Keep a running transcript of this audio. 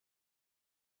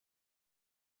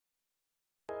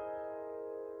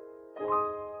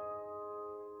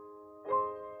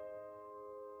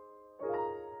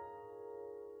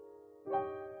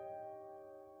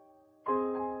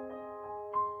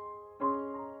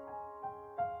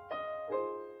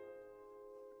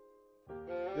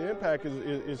The impact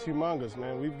is humongous,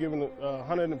 man. We've given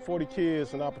 140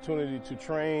 kids an opportunity to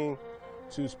train,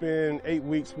 to spend 8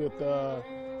 weeks with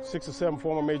 6 or 7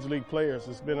 former Major League players.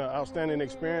 It's been an outstanding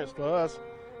experience for us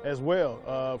as well.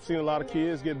 I've seen a lot of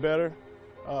kids get better,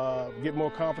 get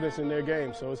more confidence in their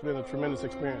game, so it's been a tremendous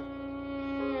experience.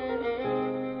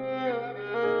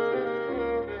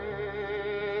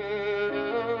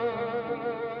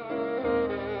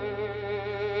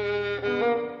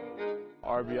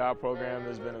 RBI program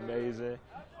has been amazing.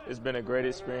 It's been a great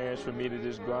experience for me to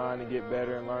just grind and get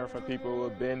better and learn from people who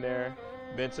have been there,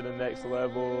 been to the next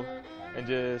level, and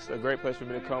just a great place for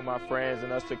me to come with my friends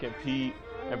and us to compete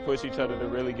and push each other to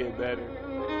really get better.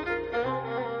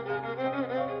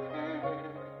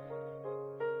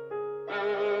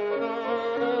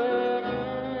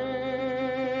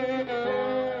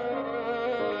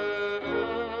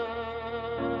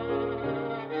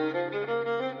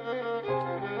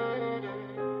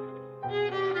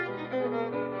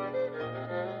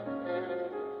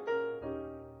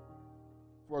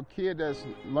 For a kid that's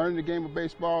learning the game of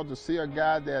baseball, to see a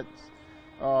guy that's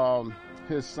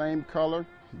his same color,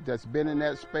 that's been in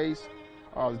that space,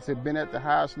 that's been at the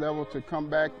highest level, to come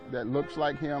back that looks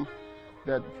like him,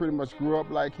 that pretty much grew up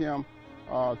like him,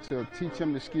 to teach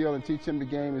him the skill and teach him the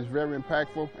game is very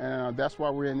impactful, and that's why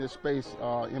we're in this space,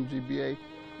 MGBA,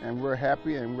 and we're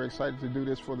happy and we're excited to do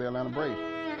this for the Atlanta Braves.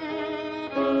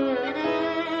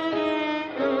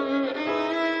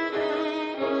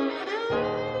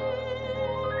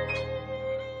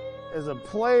 As a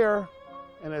player,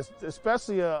 and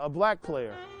especially a black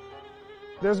player,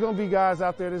 there's going to be guys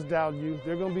out there that's doubt you.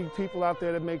 There are going to be people out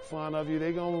there that make fun of you.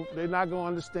 They're not going to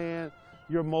understand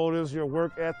your motives, your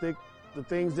work ethic, the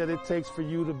things that it takes for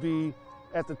you to be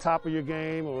at the top of your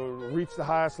game or reach the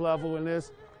highest level in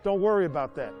this. Don't worry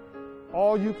about that.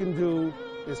 All you can do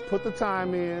is put the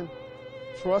time in,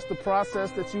 trust the process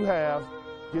that you have,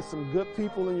 get some good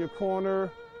people in your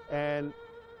corner, and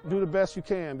do the best you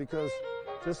can, because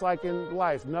just like in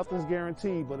life, nothing's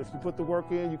guaranteed, but if you put the work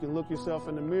in, you can look yourself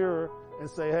in the mirror and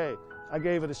say, hey, I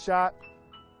gave it a shot,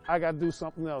 I got to do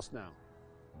something else now.